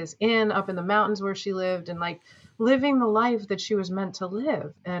into this inn up in the mountains where she lived, and like living the life that she was meant to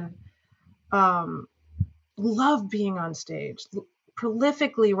live. And loved being on stage,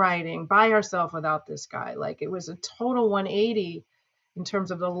 prolifically writing by herself without this guy. Like, it was a total 180 in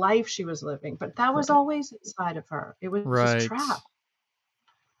terms of the life she was living, but that was always inside of her. It was just trapped.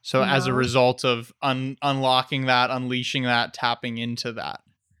 So as a result of unlocking that, unleashing that, tapping into that.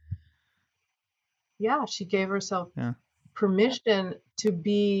 Yeah, she gave herself permission to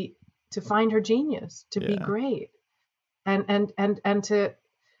be to find her genius, to be Yeah. great. And to,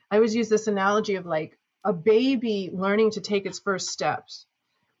 I always use this analogy of like a baby learning to take its first steps.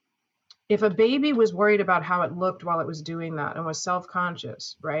 If a baby was worried about how it looked while it was doing that and was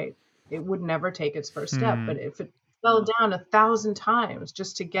self-conscious, right, it would never take its first step. But if it fell down 1,000 times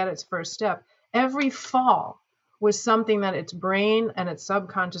just to get its first step, every fall was something that its brain and its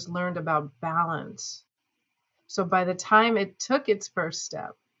subconscious learned about balance. So by the time it took its first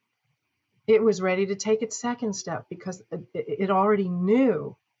step, it was ready to take its second step because it already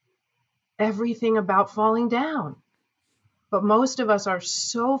knew everything about falling down. But most of us are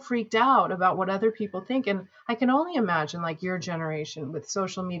so freaked out about what other people think. And I can only imagine like your generation with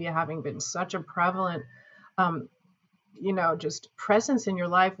social media having been such a prevalent, just presence in your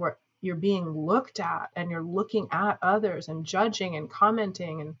life where you're being looked at and you're looking at others and judging and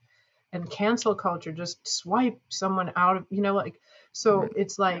commenting and cancel culture, just swipe someone out of, so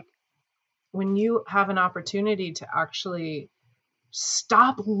it's like when you have an opportunity to actually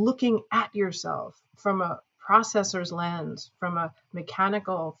stop looking at yourself from a processor's lens, from a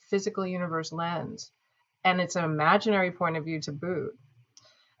mechanical, physical universe lens, and it's an imaginary point of view to boot,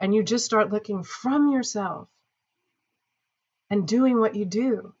 and you just start looking from yourself and doing what you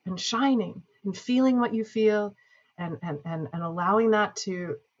do and shining and feeling what you feel and allowing that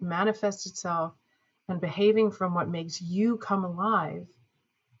to manifest itself and behaving from what makes you come alive,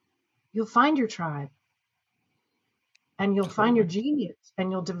 you'll find your tribe and you'll find your genius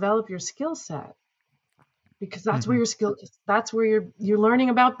and you'll develop your skill set. Because that's where your skill is. That's where you're learning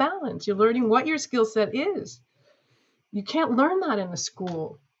about balance. You're learning what your skill set is. You can't learn that in a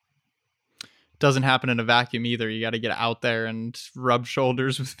school. Doesn't happen in a vacuum either. You got to get out there and rub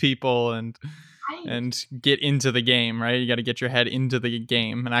shoulders with people and get into the game, right? You got to get your head into the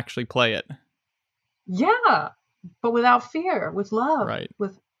game and actually play it. Yeah, but without fear, with love. Right.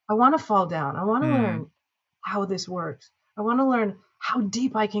 I want to fall down. I want to learn how this works. I want to learn how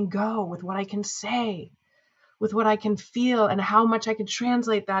deep I can go with what I can say, with what I can feel, and how much I can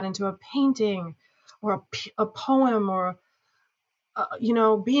translate that into a painting or a poem or,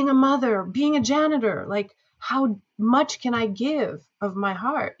 being a mother, being a janitor. Like, how much can I give of my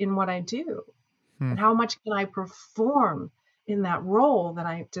heart in what I do? And how much can I perform in that role that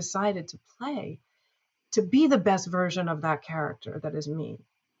I decided to play to be the best version of that character that is me?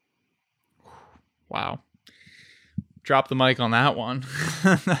 Wow. Drop the mic on that one.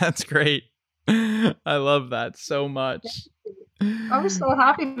 That's great. I love that so much. I was so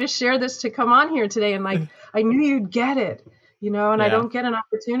happy to share this, to come on here today. And like, I knew you'd get it, and I don't get an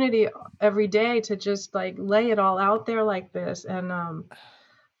opportunity every day to just like lay it all out there like this. And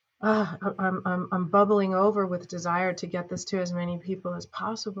I'm bubbling over with desire to get this to as many people as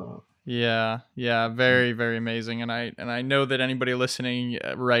possible. Yeah. Very, very amazing. And I know that anybody listening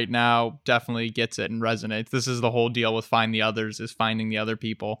right now definitely gets it and resonates. This is the whole deal with Find the Others, is finding the other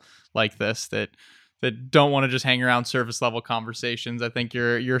people like this that don't want to just hang around surface level conversations. I think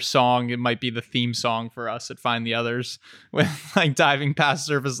your song, it might be the theme song for us at Find the Others, with like diving past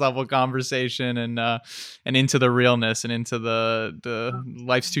surface level conversation and into the realness and into the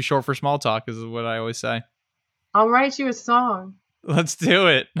life's too short for small talk, is what I always say. I'll write you a song. Let's do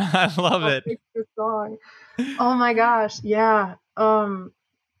it. I love it. Pick a song. Oh my gosh. Yeah.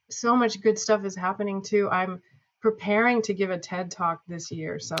 So much good stuff is happening too. I'm preparing to give a TED Talk this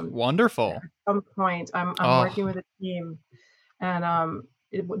year. Wonderful. At some point, I'm working with a team, and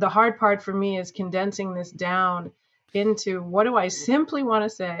the hard part for me is condensing this down into what do I simply want to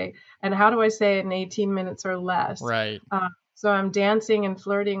say, and how do I say it in 18 minutes or less. Right. So I'm dancing and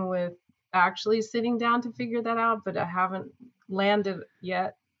flirting with actually sitting down to figure that out, but I haven't landed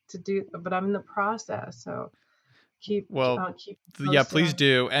yet to do. But I'm in the process. So keep please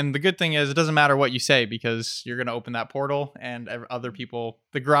do. And the good thing is, it doesn't matter what you say, because you're going to open that portal, and other people,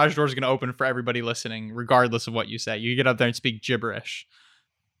 the garage door is going to open for everybody listening, regardless of what you say. You get up there and speak gibberish.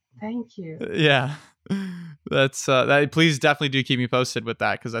 Thank you. Yeah, that's that. Please definitely do keep me posted with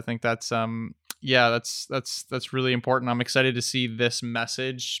that, because I think that's that's really important. I'm excited to see this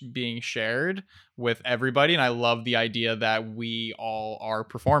message being shared with everybody, and I love the idea that we all are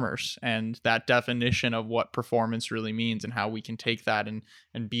performers, and that definition of what performance really means, and how we can take that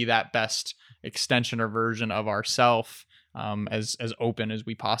and be that best extension or version of ourself, as open as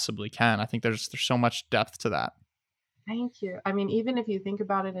we possibly can. I think there's so much depth to that. Thank you. I mean, even if you think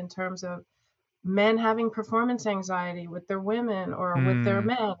about it in terms of men having performance anxiety with their women or with their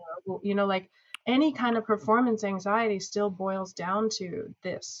men, or, like any kind of performance anxiety still boils down to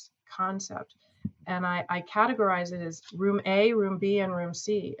this concept. And I categorize it as room A, room B, and room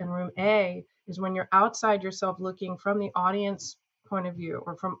C. And room A is when you're outside yourself looking from the audience point of view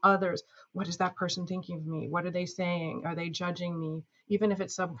or from others. What is that person thinking of me? What are they saying? Are they judging me? Even if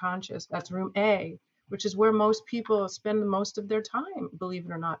it's subconscious, that's room A, which is where most people spend most of their time, believe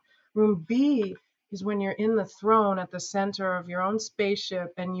it or not. Room B is when you're in the throne at the center of your own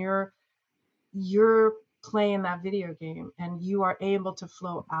spaceship and you're playing that video game and you are able to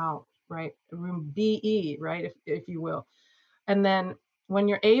flow out, right? Room BE, right? If you will. And then when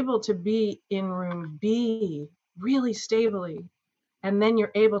you're able to be in room B really stably, and then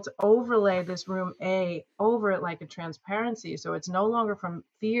you're able to overlay this room A over it like a transparency. So it's no longer from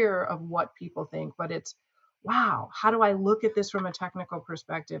fear of what people think, but it's, wow, how do I look at this from a technical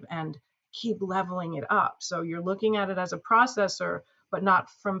perspective and keep leveling it up? So you're looking at it as a processor, but not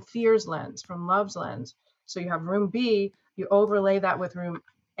from fear's lens, from love's lens. So you have room B, you overlay that with room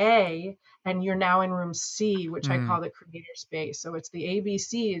A, and you're now in room C, which I call the creator space. So it's the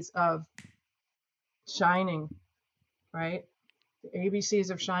ABCs of shining, right? The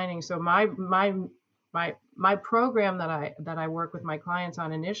ABCs of shining. So my program that I work with my clients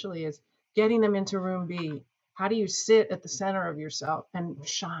on initially is getting them into room B. How do you sit at the center of yourself and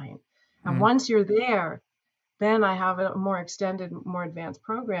shine? And once you're there, then I have a more extended, more advanced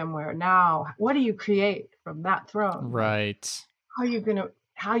program where now, what do you create from that throne? Right. How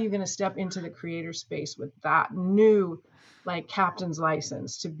are you gonna step into the creator space with that new, like, captain's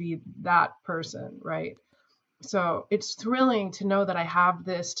license to be that person, right? So it's thrilling to know that I have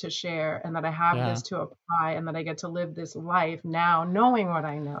this to share and that I have this to apply and that I get to live this life now, knowing what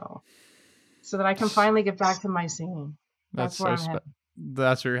I know, so that I can finally get back to my singing. That's where I'm headed.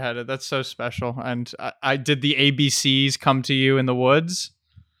 That's where you're headed. That's so special. And I did the ABCs come to you in the woods?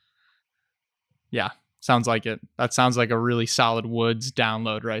 Yeah, sounds like it. That sounds like a really solid woods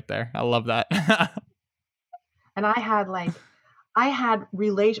download right there. I love that. And I had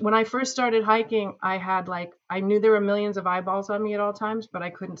when I first started hiking, I knew there were millions of eyeballs on me at all times, but I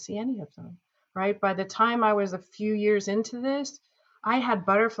couldn't see any of them, right? By the time I was a few years into this, I had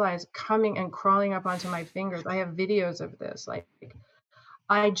butterflies coming and crawling up onto my fingers. I have videos of this. Like,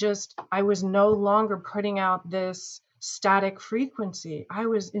 I was no longer putting out this static frequency. I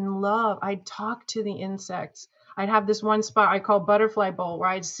was in love. I'd talk to the insects. I'd have this one spot I call Butterfly Bowl where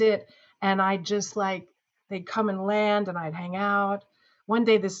I'd sit and I'd just they'd come and land and I'd hang out. One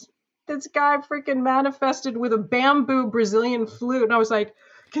day this guy freaking manifested with a bamboo Brazilian flute. And I was like,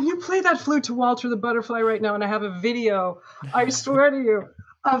 can you play that flute to Walter the butterfly right now? And I have a video, I swear to you,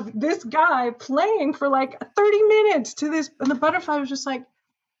 of this guy playing for like 30 minutes to this. And the butterfly was just like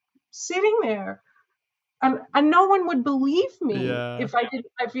sitting there. And no one would believe me if I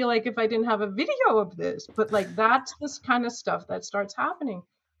didn't. I feel like if I didn't have a video of this, but like that's this kind of stuff that starts happening.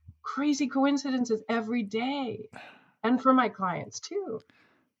 Crazy coincidences every day, and for my clients too.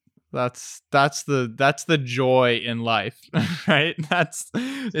 That's the joy in life, right? That's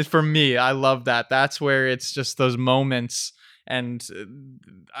it for me. I love that. That's where it's just those moments. And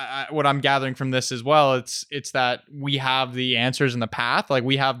what I'm gathering from this as well, it's that we have the answers in the path, like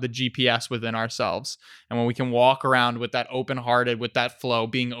we have the GPS within ourselves, and when we can walk around with that open-hearted, with that flow,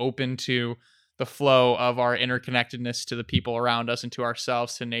 being open to the flow of our interconnectedness to the people around us and to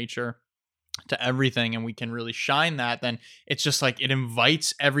ourselves, to nature, to everything, and we can really shine that, then it's just like it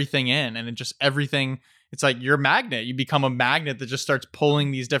invites everything in, and it's like you're a magnet. You become a magnet that just starts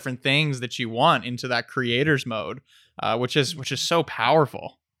pulling these different things that you want into that creator's mode, which is so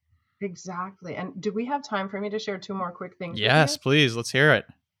powerful. Exactly. And do we have time for me to share two more quick things? Yes, please. Let's hear it.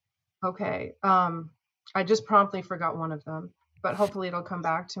 Okay. I just promptly forgot one of them, but hopefully it'll come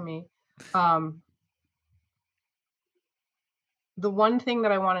back to me. The one thing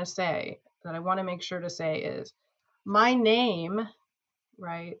that I want to say, that I want to make sure to say, is my name,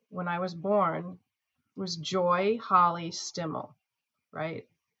 right, when I was born, was Joy Holly Stimmel, right?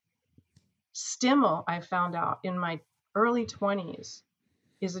 Stimmel, I found out in my early 20s,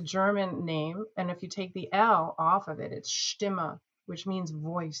 is a German name, and if you take the L off of it, it's Stimme, which means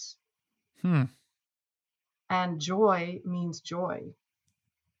voice. And joy means joy.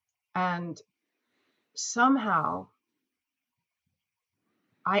 And somehow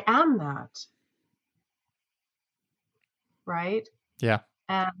I am that, right? Yeah.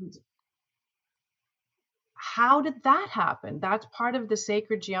 And how did that happen? That's part of the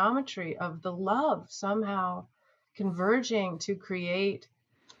sacred geometry of the love somehow converging to create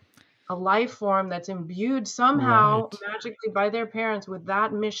a life form that's imbued somehow magically by their parents with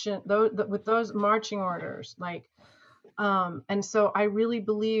that mission, with those marching orders. And so I really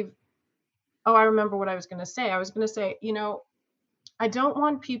believe, I remember what I was going to say. I was going to say, I don't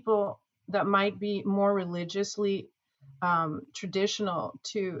want people that might be more religiously traditional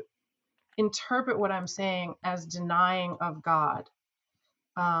to interpret what I'm saying as denying of God,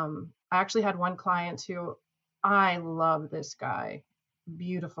 I actually had one client who I love this guy,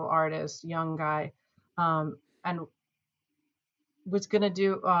 beautiful artist, young guy, and was going to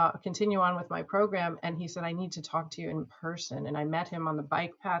do continue on with my program, and he said, I need to talk to you in person. And I met him on the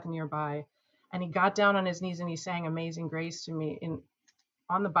bike path nearby, and he got down on his knees and he sang Amazing Grace to me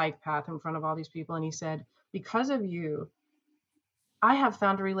on the bike path in front of all these people. And he said, because of you, I have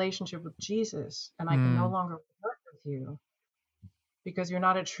found a relationship with Jesus, and I can no longer work with you because you're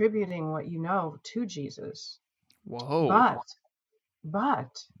not attributing what you know to Jesus. Whoa.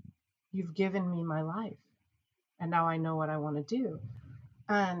 But you've given me my life, and now I know what I want to do.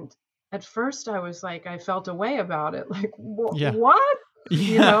 And at first I was like, I felt a way about it. Like, what?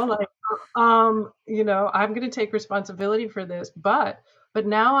 Yeah. You know, like, you know, I'm going to take responsibility for this. But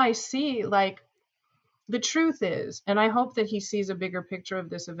now I see, like, the truth is, and I hope that he sees a bigger picture of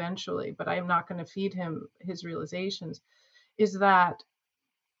this eventually, but I'm not going to feed him his realizations, is that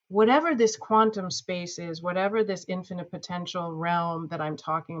whatever this quantum space is, whatever this infinite potential realm that I'm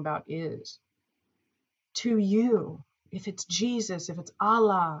talking about is, to you, if it's Jesus, if it's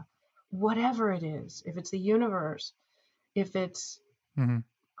Allah, whatever it is, if it's the universe, if it's,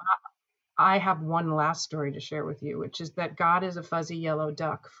 I have one last story to share with you, which is that God is a fuzzy yellow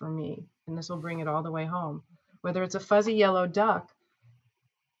duck for me. And this will bring it all the way home. Whether it's a fuzzy yellow duck,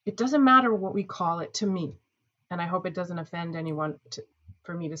 it doesn't matter what we call it to me. And I hope it doesn't offend anyone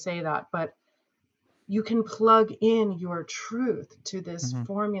for me to say that, but you can plug in your truth to this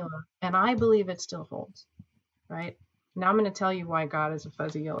formula. And I believe it still holds, right? Now I'm going to tell you why God is a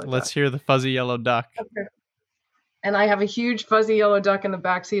fuzzy yellow duck. Let's hear the fuzzy yellow duck. Okay. And I have a huge fuzzy yellow duck in the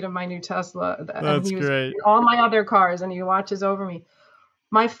backseat of my new Tesla. That's great. All my other cars, and he watches over me.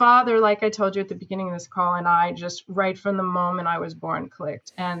 My father, like I told you at the beginning of this call, and I just right from the moment I was born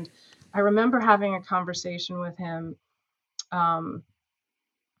clicked. And I remember having a conversation with him.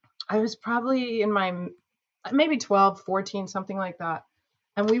 I was probably in my maybe 12, 14, something like that.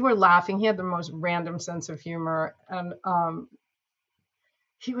 And we were laughing. He had the most random sense of humor. And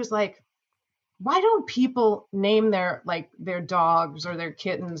he was like, why don't people name their dogs or their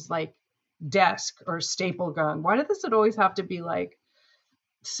kittens like Desk or Staple Gun? Why does it always have to be like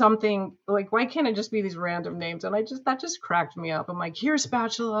something like, why can't it just be these random names? And that just cracked me up. I'm like, here,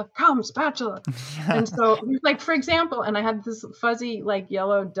 Spatula, come, Spatula. And so like, for example, and I had this fuzzy like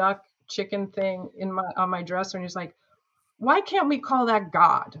yellow duck chicken thing on my dresser, and he's like, why can't we call that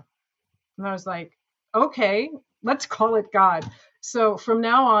God? And I was like, okay, let's call it God. So from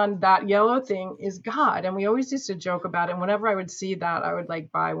now on, that yellow thing is God. And we always used to joke about it. And whenever I would see that, I would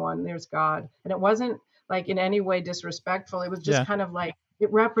like buy one. There's God. And it wasn't like in any way disrespectful. It was just kind of like,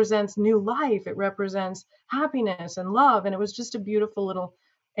 it represents new life. It represents happiness and love. And it was just a beautiful little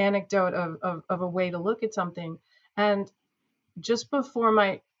anecdote of a way to look at something. And just before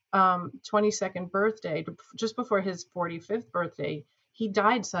my 22nd birthday, just before his 45th birthday, he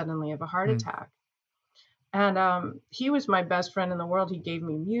died suddenly of a heart attack. And he was my best friend in the world. He gave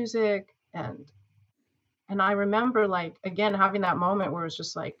me music. And I remember, like, again, having that moment where it's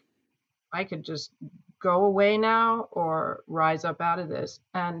just like, I could just go away now or rise up out of this.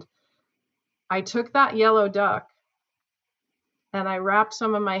 And I took that yellow duck and I wrapped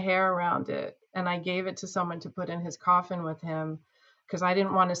some of my hair around it. And I gave it to someone to put in his coffin with him because I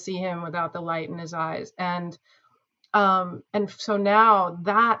didn't want to see him without the light in his eyes. And so now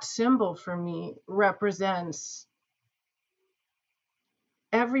that symbol for me represents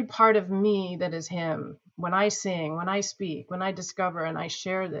every part of me that is him. When I sing, when I speak, when I discover and I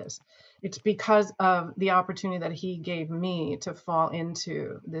share this, it's because of the opportunity that he gave me to fall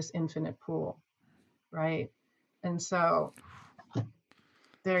into this infinite pool, right? And so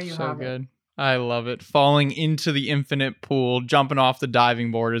there you have it. So good. I love it. Falling into the infinite pool, jumping off the diving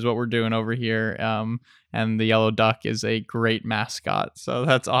board is what we're doing over here. And the yellow duck is a great mascot. So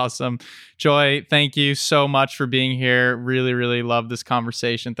that's awesome. Joy, thank you so much for being here. Really, really love this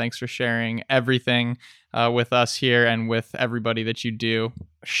conversation. Thanks for sharing everything with us here and with everybody that you do,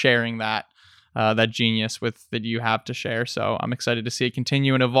 sharing that genius that you have to share. So I'm excited to see it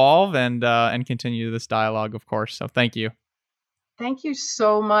continue and evolve and continue this dialogue, of course. So thank you. Thank you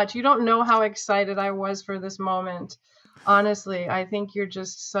so much. You don't know how excited I was for this moment. Honestly, I think you're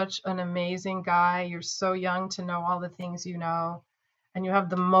just such an amazing guy. You're so young to know all the things you know. And you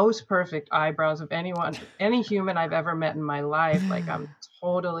have the most perfect eyebrows of any human I've ever met in my life. Like, I'm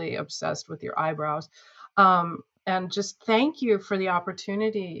totally obsessed with your eyebrows. And just thank you for the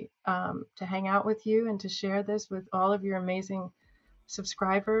opportunity to hang out with you and to share this with all of your amazing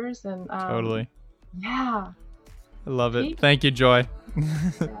subscribers. And totally. Yeah. I love it. Thank you, Joy.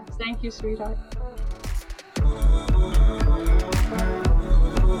 Thank you, sweetheart.